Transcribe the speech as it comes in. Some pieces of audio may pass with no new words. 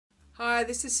Hi,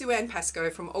 this is Suean Pascoe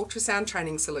from Ultrasound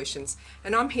Training Solutions,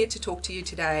 and I'm here to talk to you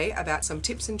today about some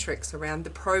tips and tricks around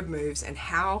the probe moves and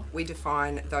how we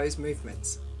define those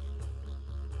movements.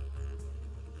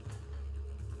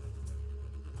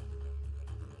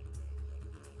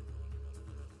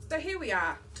 So here we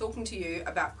are, talking to you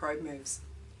about probe moves.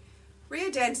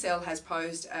 Ria Dancel has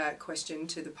posed a question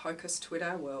to the POCUS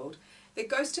Twitter world that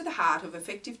goes to the heart of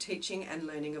effective teaching and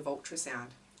learning of ultrasound.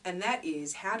 And that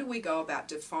is, how do we go about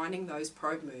defining those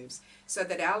probe moves so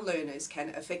that our learners can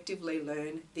effectively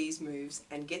learn these moves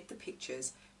and get the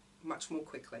pictures much more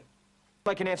quickly?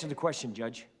 I can answer the question,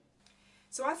 Judge.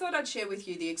 So I thought I'd share with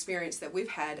you the experience that we've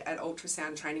had at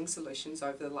Ultrasound Training Solutions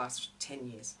over the last 10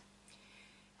 years.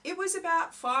 It was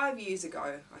about 5 years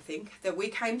ago, I think, that we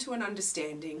came to an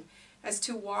understanding as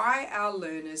to why our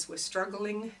learners were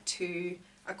struggling to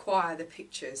acquire the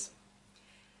pictures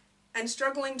and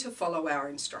struggling to follow our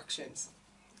instructions.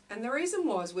 And the reason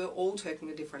was we were all talking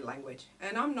a different language,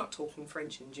 and I'm not talking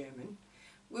French and German.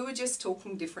 We were just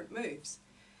talking different moves.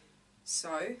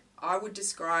 So I would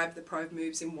describe the probe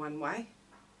moves in one way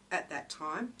at that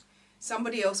time.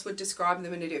 Somebody else would describe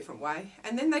them in a different way,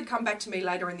 and then they'd come back to me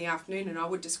later in the afternoon and I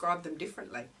would describe them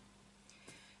differently.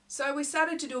 So we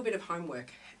started to do a bit of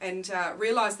homework and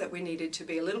realised that we needed to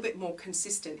be a little bit more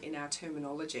consistent in our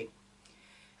terminology.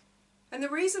 And the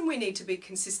reason we need to be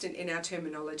consistent in our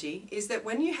terminology is that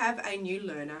when you have a new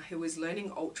learner who is learning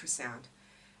ultrasound,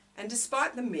 and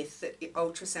despite the myth that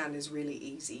ultrasound is really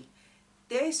easy,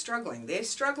 they're struggling. They're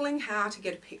struggling how to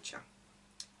get a picture.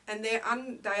 And they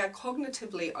are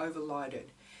cognitively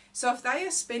overloaded. So if they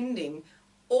are spending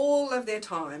all of their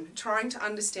time trying to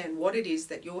understand what it is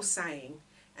that you're saying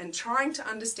and trying to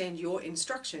understand your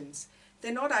instructions,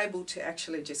 they're not able to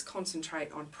actually just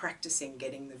concentrate on practicing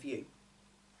getting the view.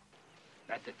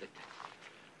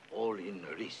 All in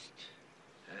wrist.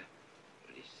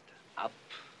 Wrist up,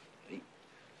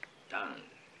 down.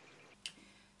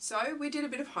 So we did a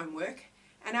bit of homework,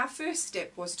 and our first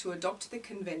step was to adopt the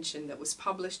convention that was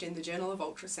published in the Journal of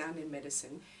Ultrasound in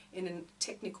Medicine in a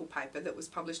technical paper that was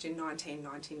published in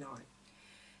 1999.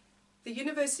 The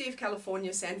University of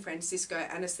California, San Francisco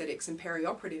Anaesthetics and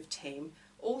Perioperative team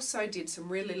also did some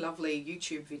really lovely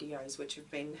YouTube videos which have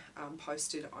been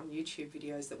posted on YouTube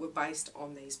videos that were based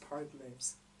on these probe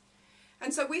moves.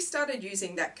 And so we started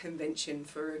using that convention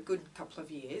for a good couple of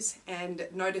years and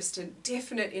noticed a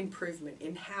definite improvement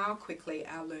in how quickly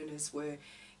our learners were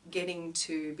getting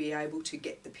to be able to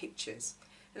get the pictures.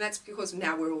 And that's because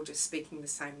now we're all just speaking the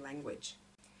same language.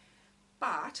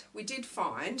 But we did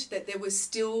find that there was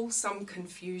still some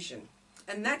confusion,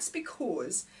 and that's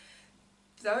because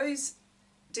those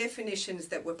definitions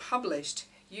that were published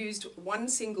used one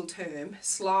single term,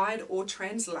 slide or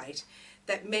translate,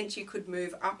 that meant you could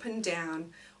move up and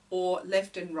down or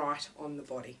left and right on the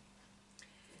body.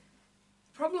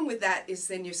 The problem with that is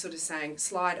then you're sort of saying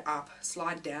slide up,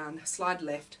 slide down, slide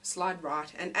left, slide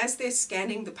right, and as they're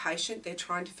scanning the patient, they're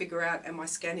trying to figure out, am I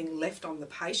scanning left on the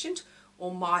patient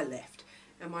or my left?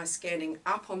 Am I scanning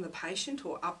up on the patient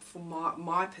or up from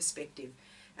my perspective?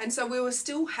 And so we were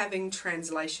still having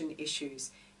translation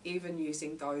issues, even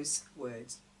using those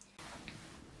words.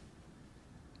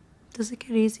 Does it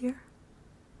get easier?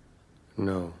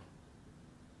 No.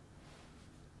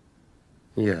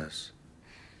 Yes.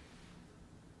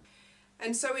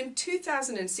 And so in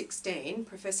 2016,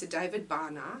 Professor David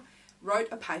Bahner wrote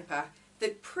a paper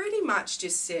that pretty much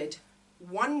just said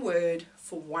one word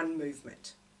for one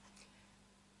movement.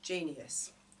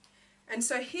 Genius. And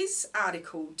so his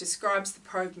article describes the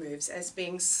probe moves as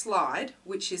being slide,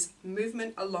 which is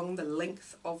movement along the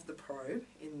length of the probe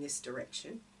in this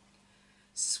direction.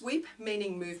 Sweep,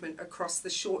 meaning movement across the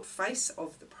short face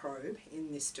of the probe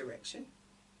in this direction.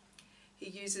 He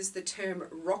uses the term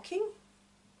rocking.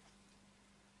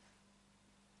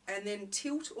 And then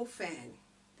tilt or fan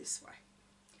this way.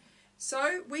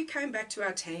 So we came back to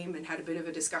our team and had a bit of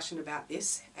a discussion about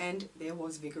this, and there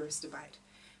was vigorous debate.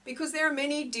 Because there are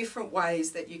many different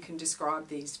ways that you can describe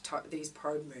these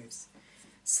probe moves.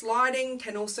 Sliding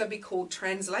can also be called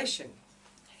translation.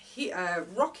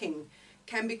 Rocking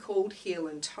can be called heel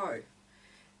and toe.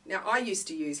 Now I used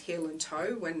to use heel and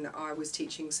toe when I was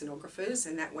teaching sonographers,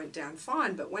 and that went down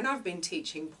fine, but when I've been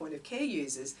teaching point of care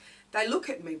users, they look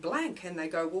at me blank and they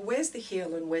go, well, where's the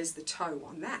heel and where's the toe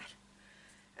on that?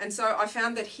 And so I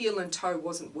found that heel and toe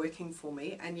wasn't working for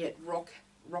me, and yet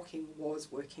rocking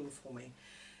was working for me.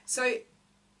 So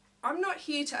I'm not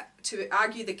here to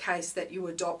argue the case that you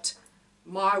adopt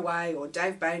my way or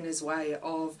Dave Bahner's way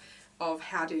of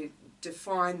how to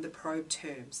define the probe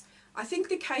terms. I think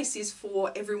the case is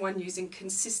for everyone using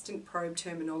consistent probe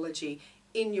terminology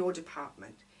in your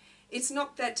department. It's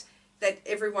not that that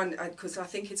everyone, because I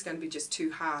think it's going to be just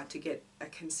too hard to get a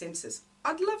consensus.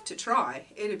 I'd love to try,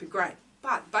 it'd be great.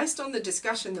 But based on the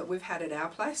discussion that we've had at our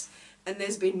place, and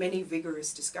there's been many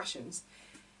vigorous discussions,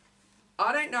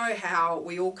 I don't know how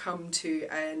we all come to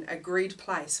an agreed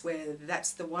place where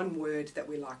that's the one word that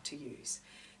we like to use.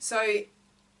 So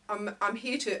I'm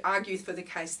here to argue for the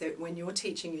case that when you're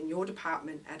teaching in your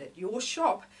department and at your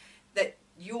shop, that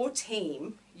your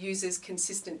team uses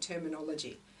consistent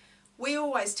terminology. We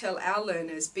always tell our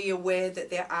learners, be aware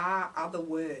that there are other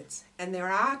words, and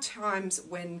there are times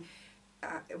when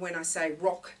I say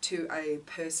rock to a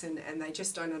person and they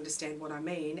just don't understand what I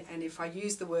mean, and if I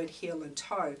use the word heel and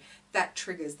toe, that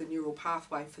triggers the neural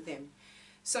pathway for them.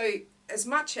 So as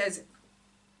much as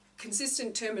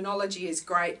consistent terminology is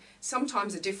great,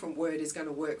 sometimes a different word is going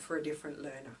to work for a different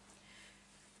learner.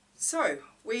 So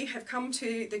we have come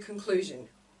to the conclusion.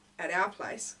 At our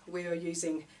place, we are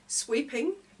using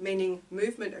sweeping, meaning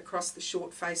movement across the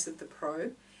short face of the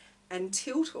probe, and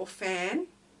tilt or fan.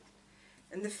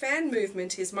 And the fan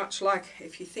movement is much like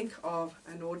if you think of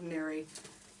an ordinary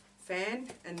fan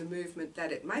and the movement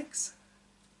that it makes.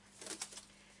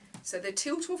 So the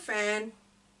tilt or fan,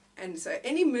 and so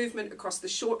any movement across the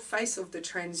short face of the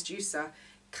transducer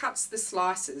cuts the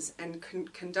slices and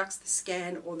conducts the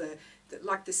scan, or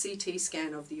like the CT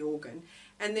scan of the organ.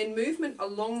 And then movement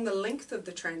along the length of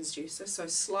the transducer, so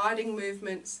sliding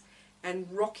movements and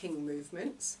rocking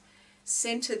movements,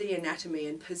 center the anatomy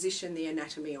and position the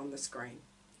anatomy on the screen.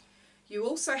 You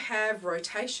also have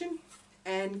rotation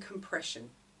and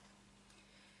compression.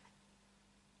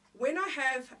 When I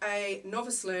have a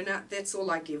novice learner, that's all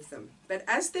I give them. But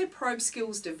as their probe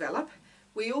skills develop,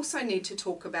 we also need to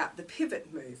talk about the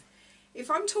pivot move. If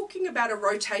I'm talking about a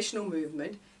rotational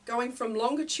movement, going from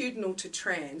longitudinal to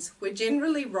trans, we're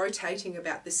generally rotating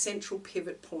about the central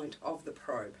pivot point of the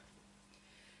probe.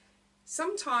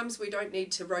 Sometimes we don't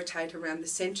need to rotate around the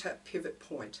center pivot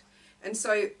point, and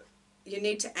so you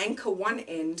need to anchor one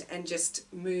end and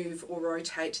just move or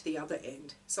rotate the other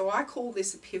end. So I call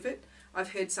this a pivot.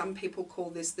 I've heard some people call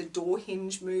this the door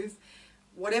hinge move.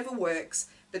 Whatever works,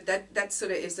 but that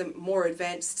sort of is a more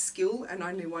advanced skill, and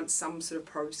only once some sort of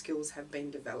probe skills have been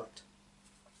developed.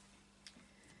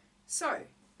 So,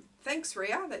 thanks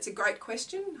Ria, that's a great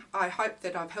question. I hope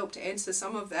that I've helped to answer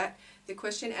some of the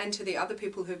question, and to the other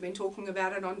people who've been talking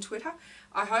about it on Twitter.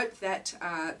 I hope that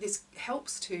this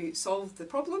helps to solve the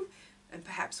problem, and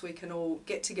perhaps we can all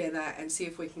get together and see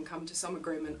if we can come to some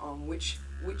agreement on which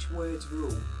words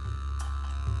rule.